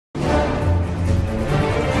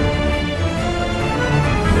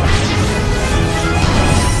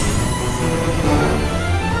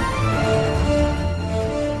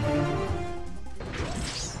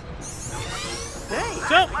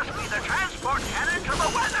cannon to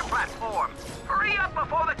the weather platform. Hurry up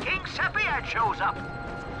before the King Sephiad shows up.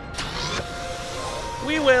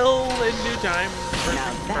 We will in due time.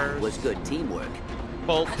 Now that was good teamwork.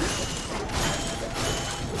 Bolt.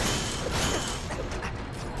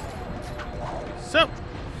 So,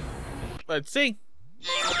 let's see.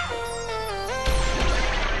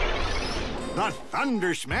 The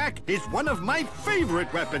Thunder Smack is one of my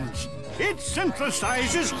favorite weapons. It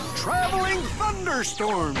synthesizes traveling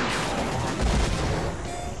thunderstorms.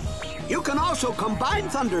 You can also combine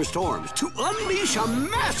thunderstorms to unleash a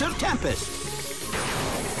massive tempest.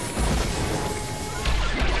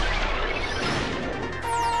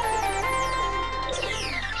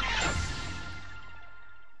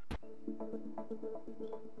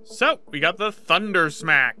 So, we got the Thunder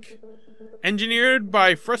Smack. Engineered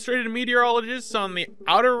by frustrated meteorologists on the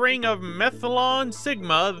outer ring of Methalon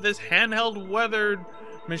Sigma, this handheld weathered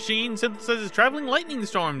machine synthesizes traveling lightning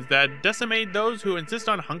storms that decimate those who insist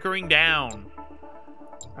on hunkering down.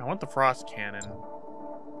 I want the frost cannon,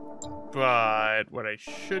 but what I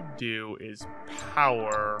should do is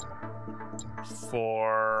power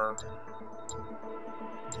for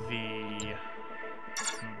the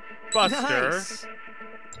Buster. Nice.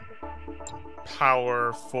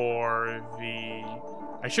 Power for the...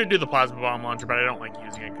 I should do the plasma bomb launcher, but I don't like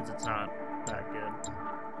using it because it's not that good.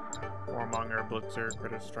 Warmonger, Blitzer,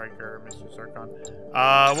 Critter Striker, Mr. Zircon.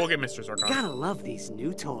 We'll get Mr. Zircon. Gotta love these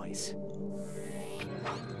new toys.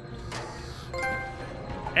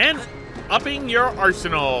 And upping your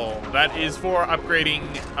arsenal. That is for upgrading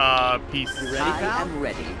piece. You ready, pal? I am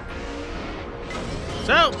ready.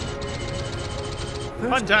 So,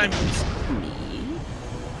 fun time. Me?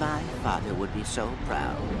 My father would be so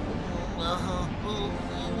proud. Look!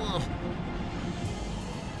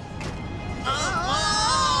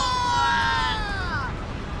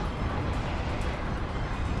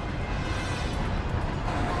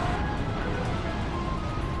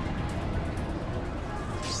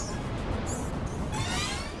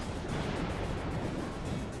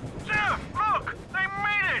 They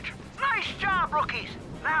made it! Nice job, rookies!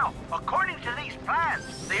 Now, according to these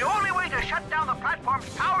plans, the only way to shut down the platform's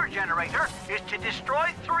power generator is to destroy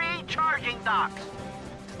 3 charging docks.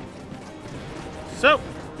 So,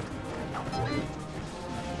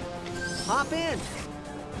 Hop in.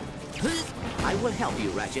 I will help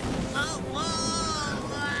you, Ratchet.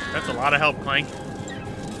 that's a lot of help, Clank.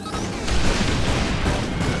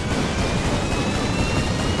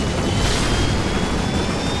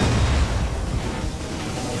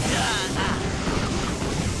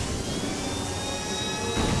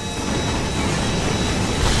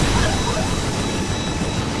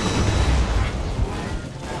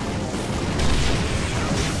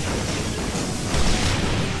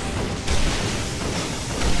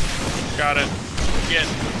 Got it. Get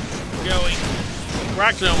going. We're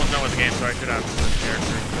actually almost done with the game, so I should have this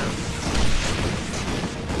character.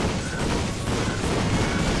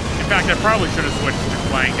 In fact, I probably should have switched to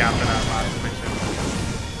Clank after that last mission.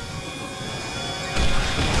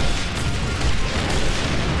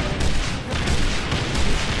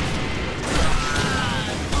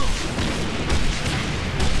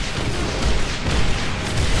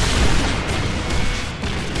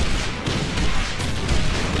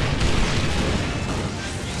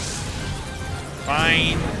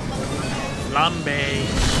 Fine. Lambe.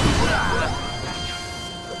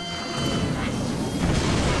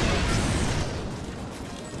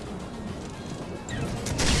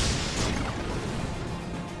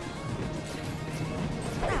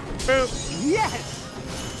 Boop. Yes!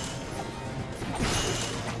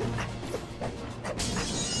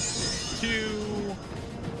 Two.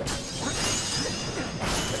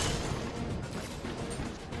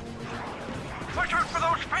 Watch out for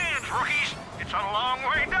those fans, rookies! It's a long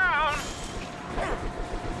way down!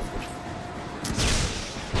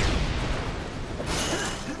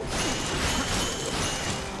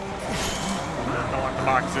 I don't want the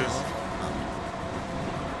boxes.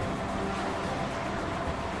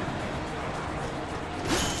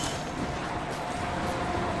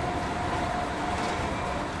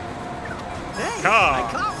 Hey, Car. I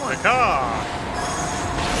caught one. The car.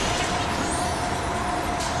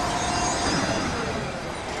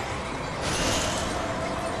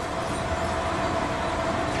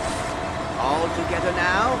 All together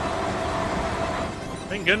now?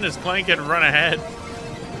 Thank goodness Clank can run ahead.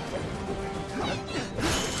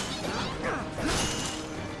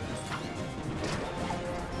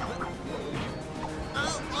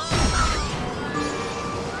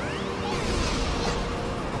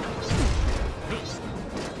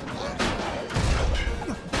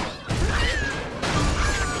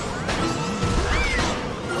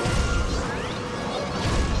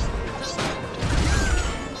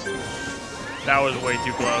 That was way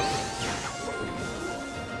too close.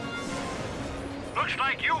 Looks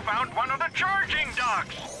like you found one of the charging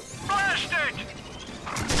docks. Blast it!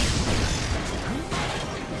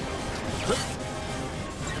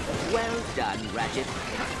 Well done, Ratchet.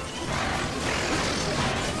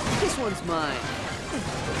 This one's mine.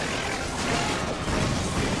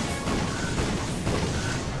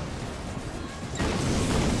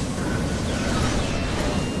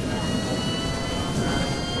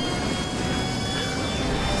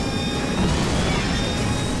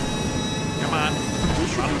 Come on. We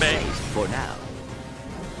should be Big. safe for now.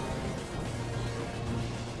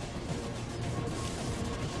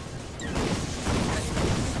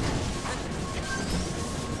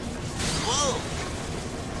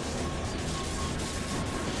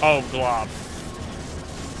 Oh, glob.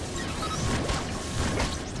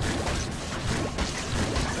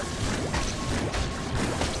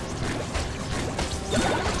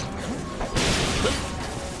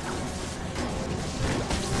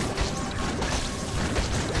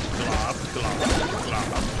 Glob, glob, glob.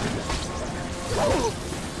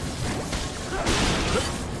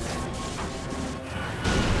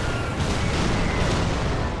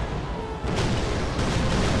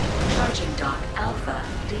 Charging dock Alpha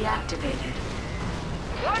deactivated.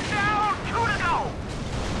 One down, two to go.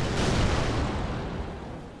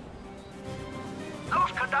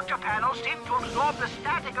 Those conductor panels seem to absorb the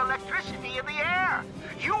static electricity in the air.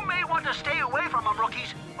 You may want to stay away from them,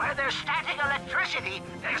 rookies. Where there's static electricity,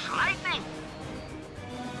 there's lightning.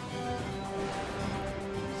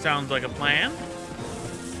 Sounds like a plan.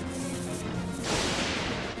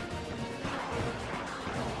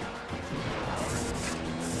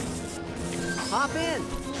 Hop in.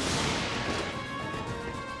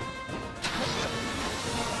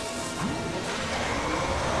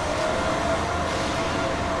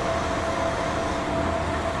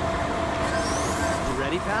 You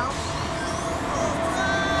ready, pal?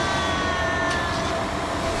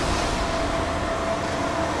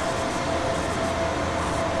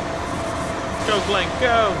 Go, Clank,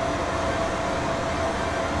 go!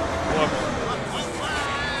 Whoops.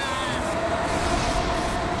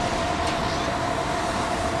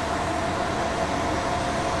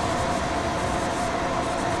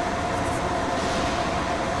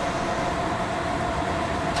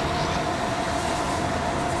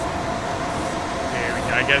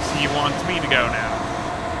 I guess he wants me to go now.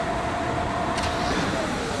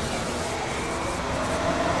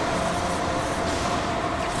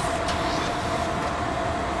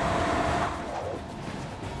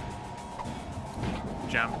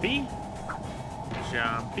 Jumpy.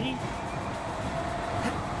 Jumpy.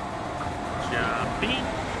 Jumpy.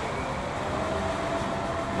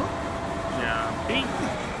 Jumpy.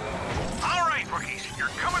 All right, rookies, you're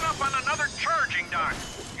coming up on another charging dock.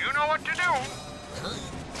 You know what to do.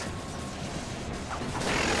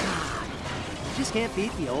 Just can't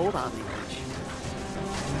beat the old Omni Wrench.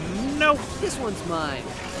 Nope. This one's mine.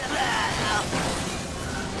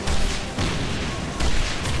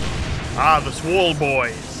 Ah, the Swole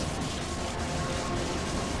Boys.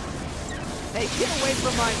 Hey, get away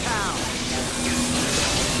from my pal!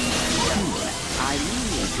 I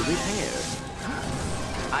need to repair.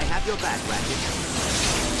 I have your back, Ratchet.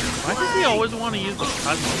 Why does he always want to use the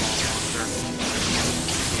plasma monster?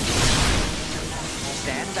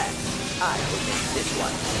 Stand back. I will take this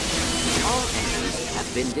one. All enemies have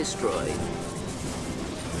been destroyed.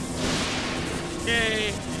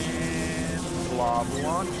 Okay, and blob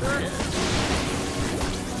launcher.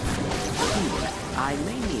 I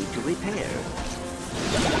may need to repair.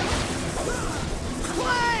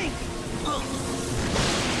 Clank!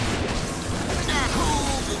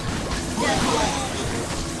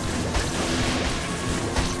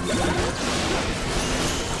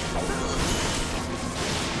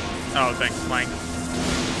 Oh, thanks, Clank.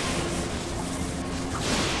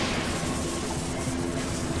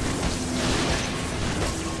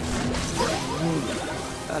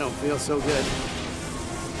 I don't feel so good.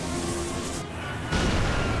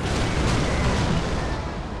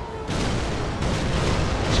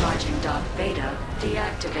 Charging dock Beta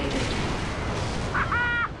deactivated.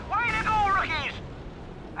 Aha! Way to go, rookies!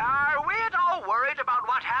 Are we at all worried about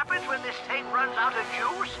what happens when this thing runs out of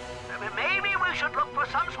juice? Maybe we should look for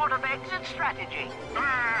some sort of exit strategy.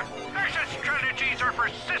 Exit strategies are for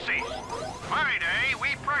sissies. My day,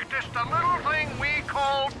 we practiced a little thing we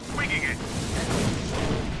called winging it.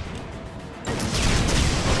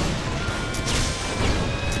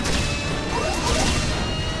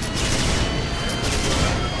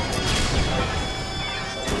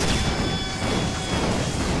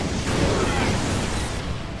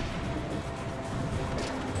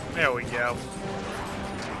 There we go.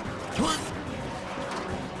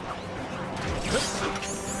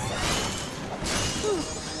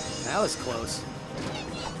 That was close.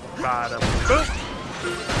 Bada boom.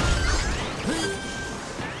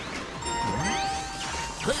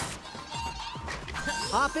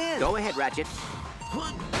 Hop in. Go ahead, Ratchet.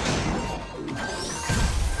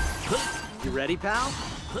 You ready, pal?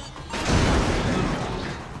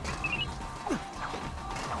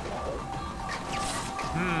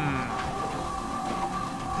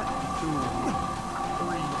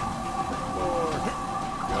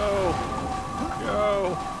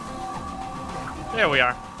 Go. There we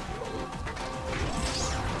are.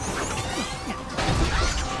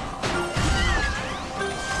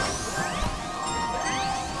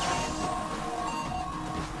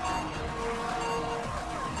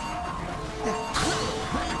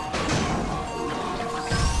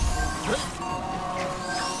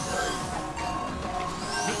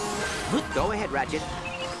 Go ahead, Ratchet.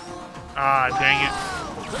 Ah, dang it.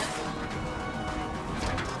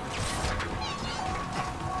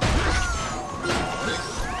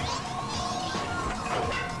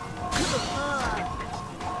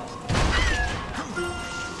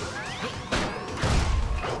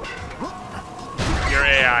 Your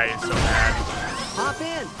AI is so bad. Hop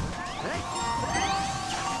in.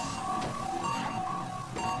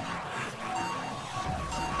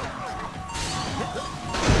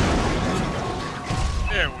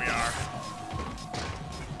 There we are.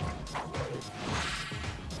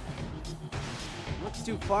 Looks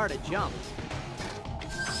too far to jump.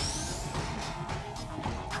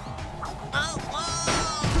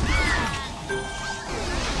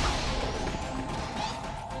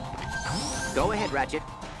 Go ahead, Ratchet.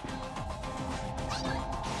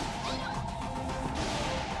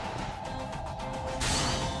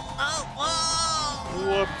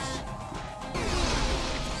 Whoops.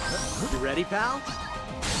 You ready, pal?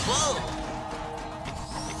 Whoa!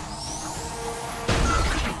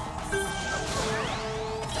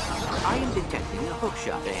 I am detecting a hook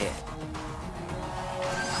shot ahead.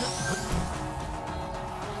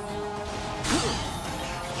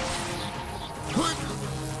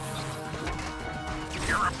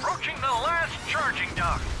 You're approaching the last charging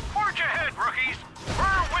dock. Forge ahead, rookies.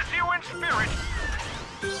 We're with you in spirit.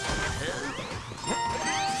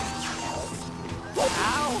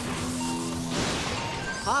 Ow!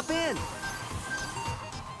 Hop in.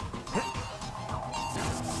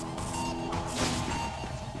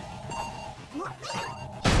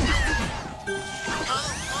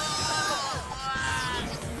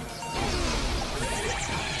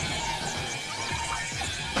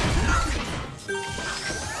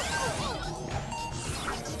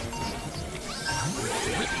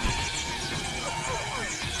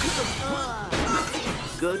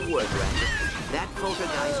 Good work, Ratchet. That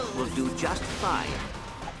poltergeist will do just fine.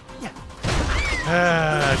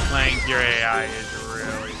 Clank, your AI is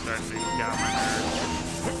really starting to get on my nerves.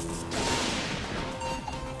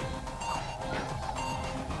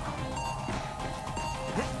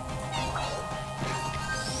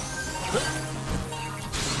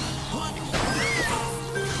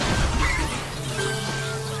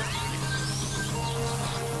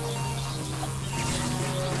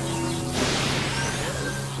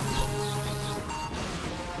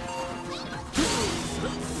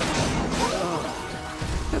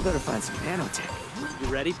 I better find some nanotech. You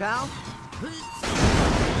ready, pal?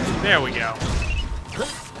 There we go.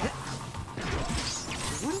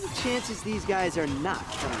 What are the chances these guys are not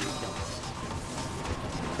trying to kill us?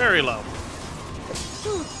 Very low.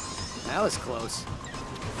 That was close.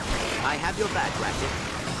 I have your back, Ratchet.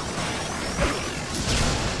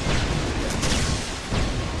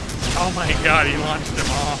 Oh my god, he launched him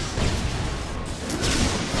off.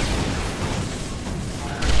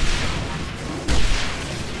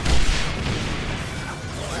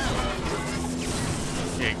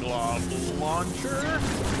 Okay, glob launcher.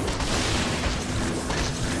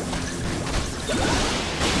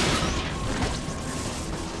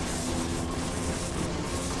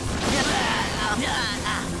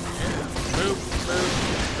 Boop, boop,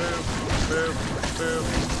 boop, boop, boop, boop,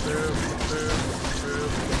 boop, boop, boop,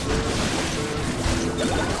 boop.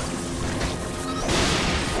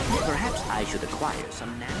 Perhaps I should acquire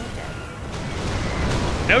some nanotech.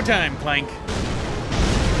 No time, Clank.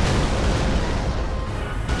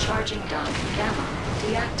 Charging dock gamma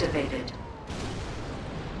deactivated.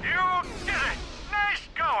 You did it! Nice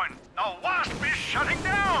going! The Wasp is shutting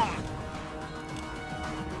down!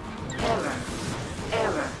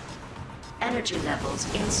 Error. Energy levels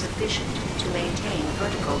insufficient to maintain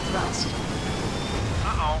vertical thrust.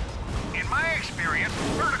 Uh-oh. In my experience,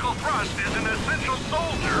 vertical thrust is an essential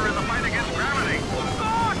soldier in the fight against gravity.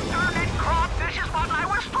 God darn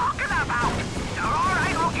just talking about? You're all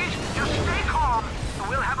right, rookies. Just stay calm.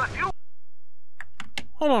 We'll have a few...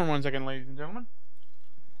 Hold on 1 second, ladies and gentlemen.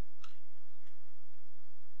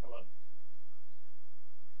 Hello.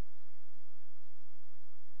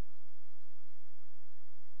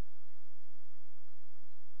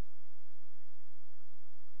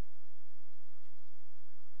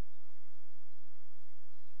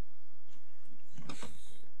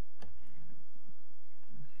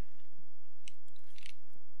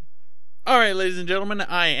 All right, ladies and gentlemen,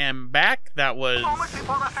 I am back. That was moment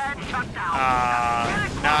before the fan shut down.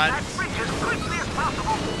 not. That bridge as quickly as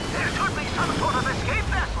possible. There should be some sort of escape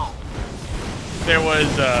vessel. There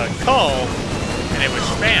was a call, and it was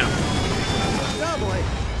spam. Oh boy,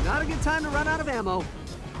 not a good time to run out of ammo.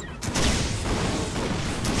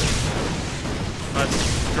 Let's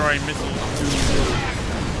destroy missiles.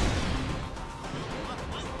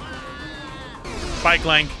 Spike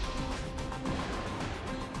Clank.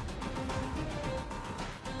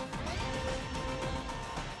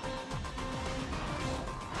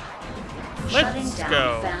 Shutting Let's down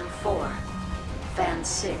go. Fan 4, Fan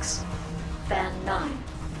 6, Fan 9,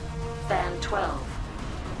 Fan 12.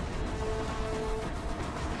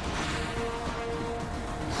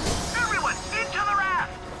 Everyone, into the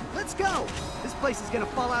raft! Let's go. This place is gonna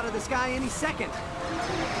fall out of the sky any second.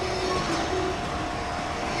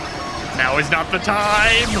 Now is not the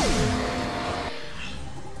time.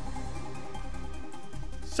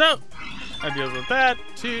 So, that deals with that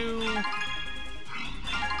too.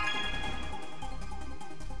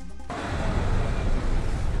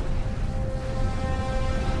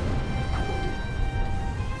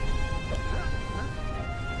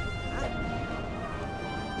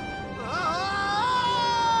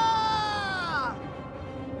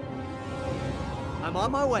 I'm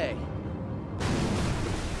on my way.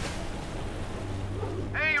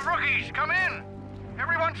 Hey, rookies, come in!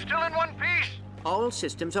 Everyone's still in one piece? All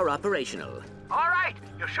systems are operational. All right,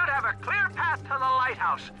 you should have a clear path to the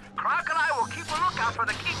lighthouse. Croc and I will keep a lookout for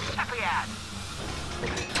the King Sephiad.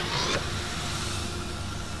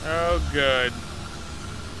 Oh, good.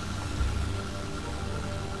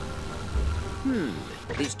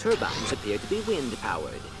 These turbines appear to be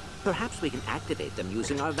wind-powered. Perhaps we can activate them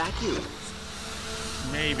using our vacuums.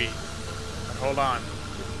 Maybe. But hold on.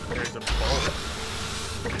 There's a bolt.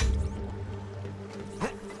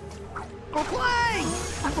 Go play!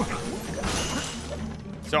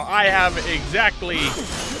 So I have exactly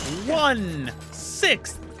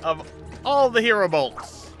 1/6 of all the hero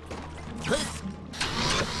bolts.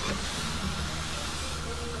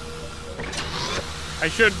 I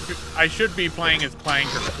should be playing as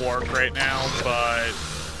Clank or Quark right now, but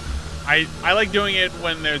I like doing it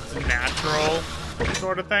when there's natural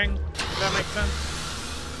sort of thing, if that makes sense.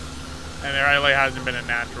 And there really hasn't been a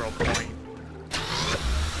natural point.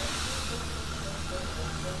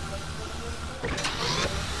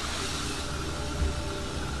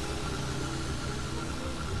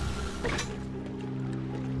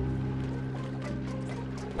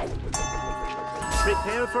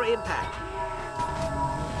 Prepare for impact.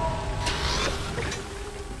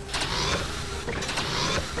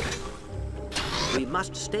 We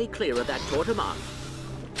must stay clear of that Tortomont.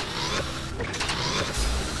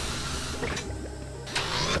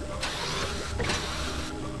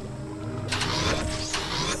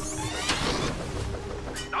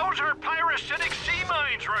 Those are pyrocitic sea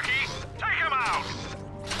mines, rookie. Take them out.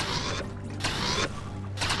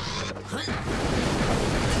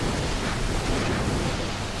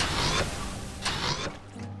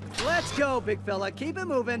 Let's go, big fella. Keep it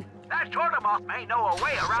moving. That Tortomoth may know a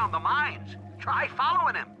way around the mines. Try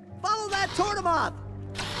following him. Follow that Tortomoth!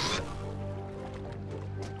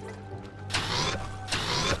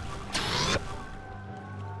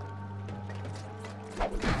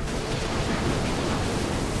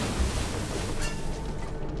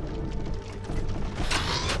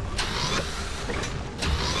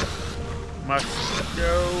 Must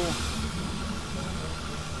go.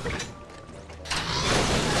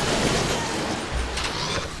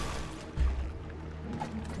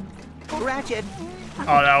 Ratchet!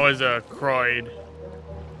 Oh, that was a Croyd.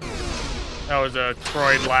 That was a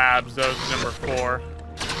Croyd Labs. That was number 4.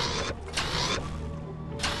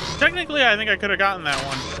 Technically, I think I could have gotten that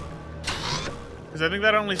one. Because I think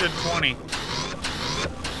that only said 20.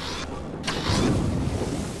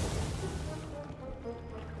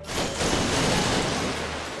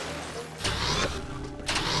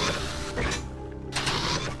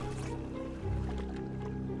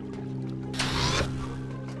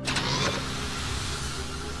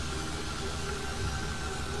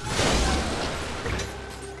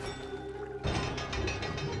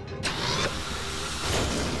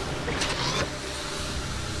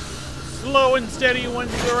 slow and steady wins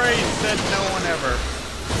the race, said no one ever.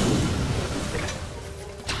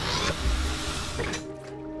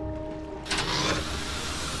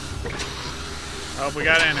 Oh, we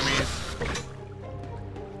got enemies.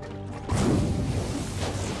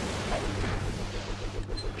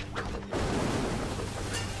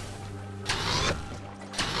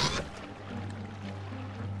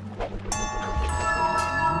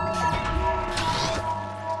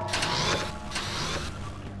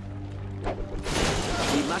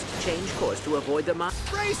 We must change course to avoid the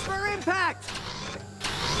Brace for impact!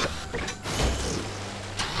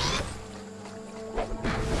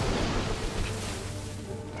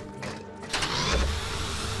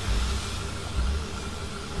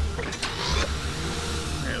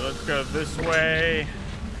 Okay, let's go this way.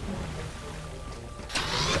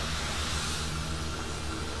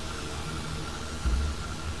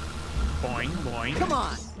 Boing, boing. Come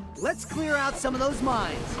on, let's clear out some of those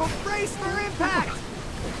mines. Oh, brace for impact!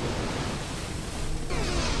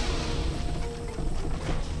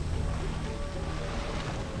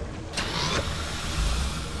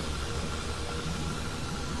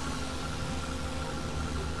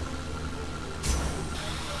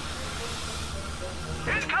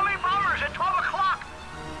 Incoming bombers at 12 o'clock!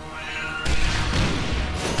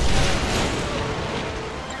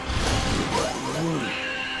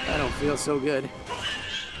 I don't feel so good.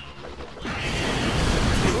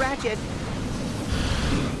 Ratchet.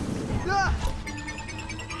 Ah!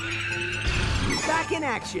 Back in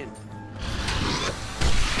action.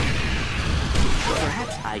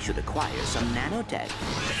 Perhaps I should acquire some nanotech.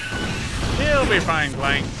 He'll be fine,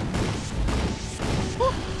 Clank.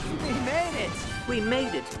 We made it. We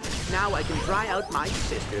made it. Now I can try out my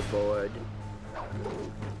sister board.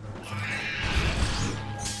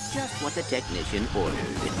 Just what the technician ordered.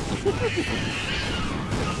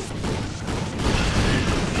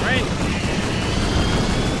 Right.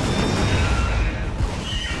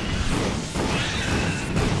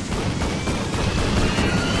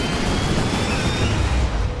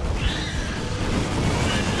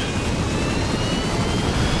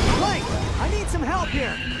 Clank, I need some help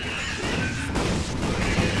here.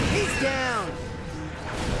 He's down.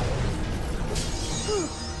 Whew.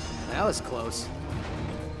 That was close.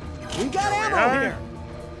 We got ammo here.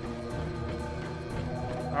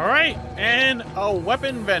 All right, and a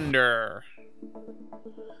weapon vendor.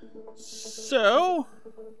 So,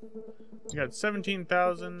 we got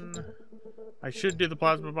 17,000. I should do the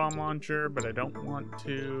plasma bomb launcher, but I don't want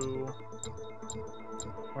to.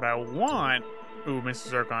 What I want, ooh, Mrs.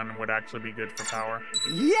 Zircon would actually be good for power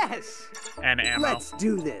Yes. and ammo. Let's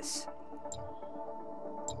do this.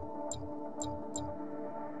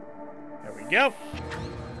 There we go.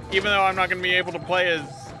 Even though I'm not going to be able to play as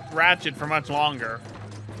Ratchet for much longer.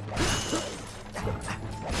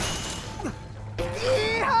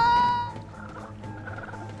 Yeehaw!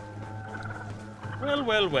 Well,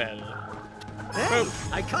 well, well. Hey,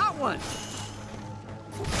 I caught one.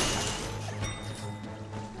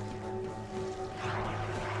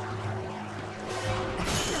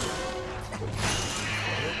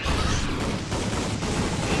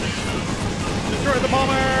 Destroy the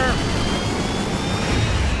bomber!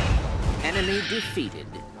 Enemy defeated.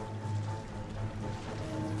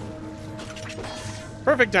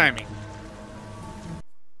 Perfect timing.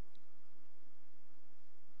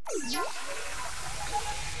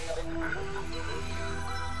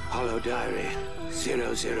 Hollow Diary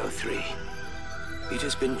 003. It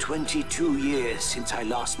has been 22 years since I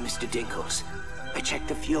lost Mr. Dinkles. I checked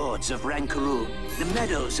the fjords of Rankaroon, the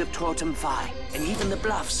meadows of Tortumfi, and even the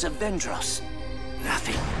bluffs of Vendros.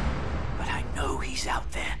 Nothing. But I know he's out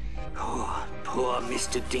there. Poor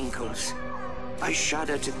Mr. Dinkles. I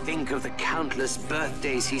shudder to think of the countless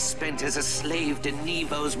birthdays he spent as a slave to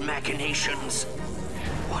Nevo's machinations.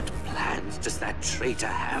 What plans does that traitor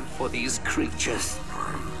have for these creatures?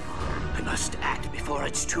 I must act before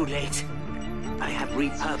it's too late. I have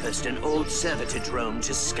repurposed an old servitor drone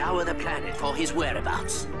to scour the planet for his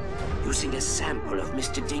whereabouts. Using a sample of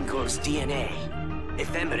Mr. Dinkle's DNA,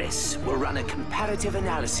 Ephemeris will run a comparative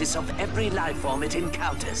analysis of every life form it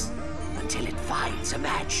encounters until it finds a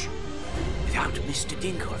match. Without Mr.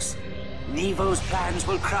 Dinkles, Nevo's plans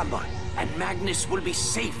will crumble and Magnus will be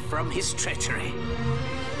safe from his treachery.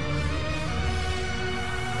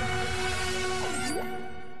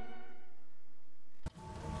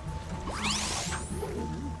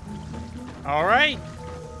 All right.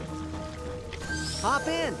 Hop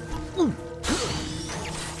in.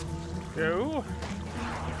 Go.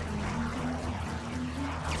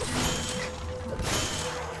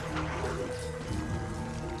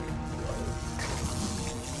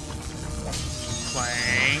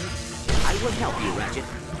 Clank. will help you, Ratchet.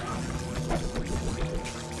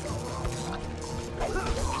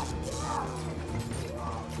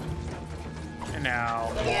 And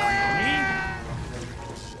now,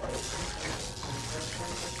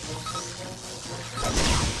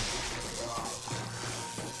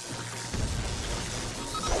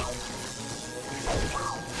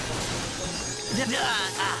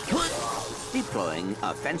 Deploying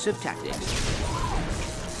offensive tactics.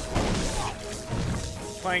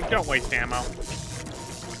 Clank, don't waste ammo.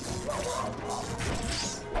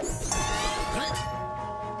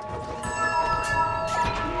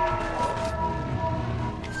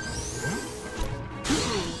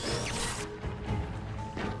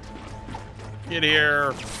 Get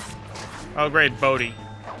here. Oh, great, Bodie.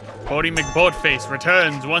 Bodie McBoatface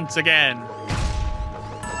returns once again.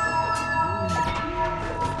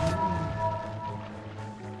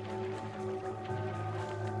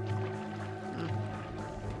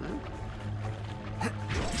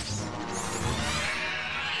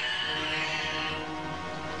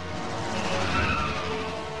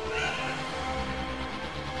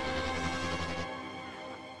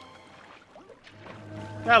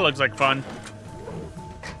 That looks like fun.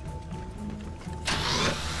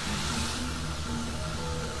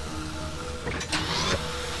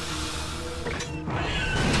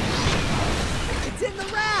 It's in the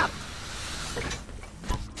raft!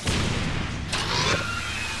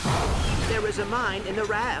 There is a mine in the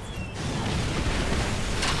raft.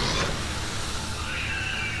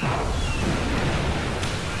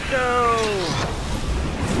 Go!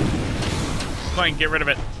 Clank, get rid of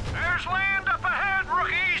it. There's land up ahead,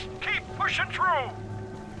 rookies! Keep pushing through!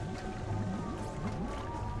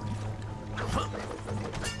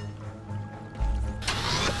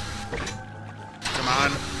 Come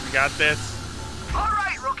on, we got this. All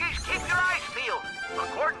right, rookies, keep your eyes peeled.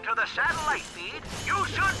 According to the satellite feed, you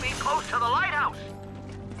should be close to the lighthouse.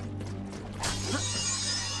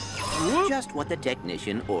 Just what the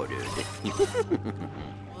technician ordered.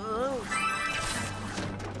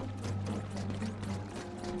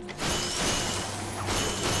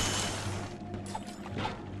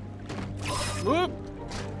 Whoop.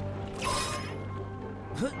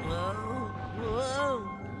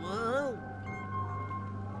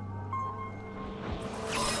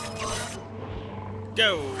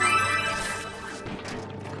 Go.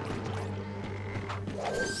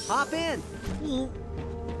 Hop in!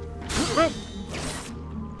 Whoop.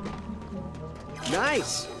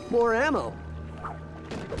 Nice! More ammo.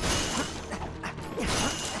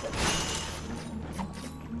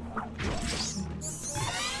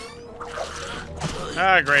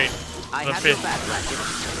 Ah, great. I The have your fish. back, Ratchet.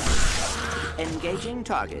 Engaging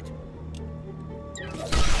target.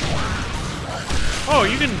 Oh,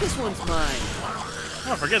 you can. This one's mine.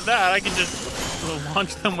 Oh, forget that. I can just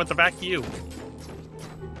launch them with the back of you.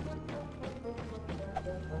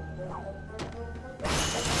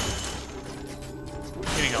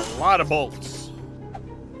 Getting a lot of bolts.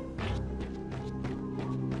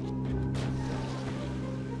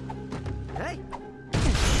 Hey!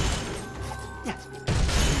 Two,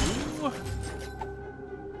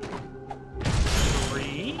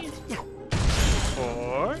 3,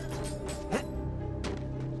 4.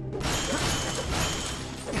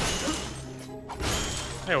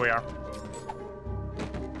 There we are.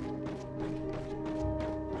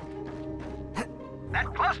 That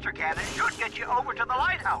cluster cannon should get you over to the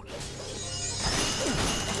lighthouse.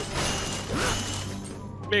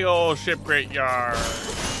 Big old ship graveyard.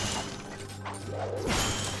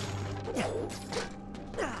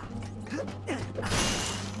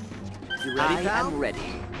 You ready, I pal? am ready.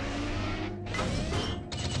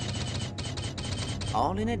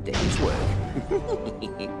 All in a day's work.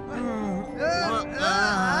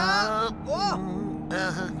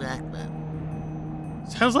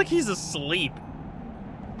 Sounds like he's asleep.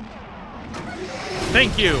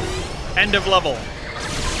 Thank you. End of level.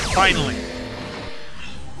 Finally.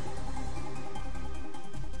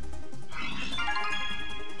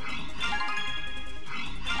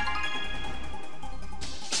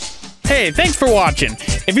 Hey, thanks for watching.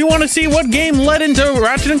 If you want to see what game led into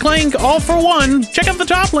Ratchet & Clank All for One, check out the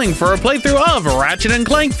top link for a playthrough of Ratchet &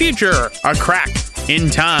 Clank Future, A Crack in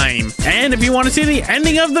Time. And if you want to see the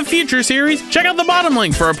ending of the Future series, check out the bottom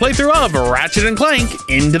link for a playthrough of Ratchet & Clank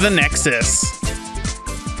Into the Nexus.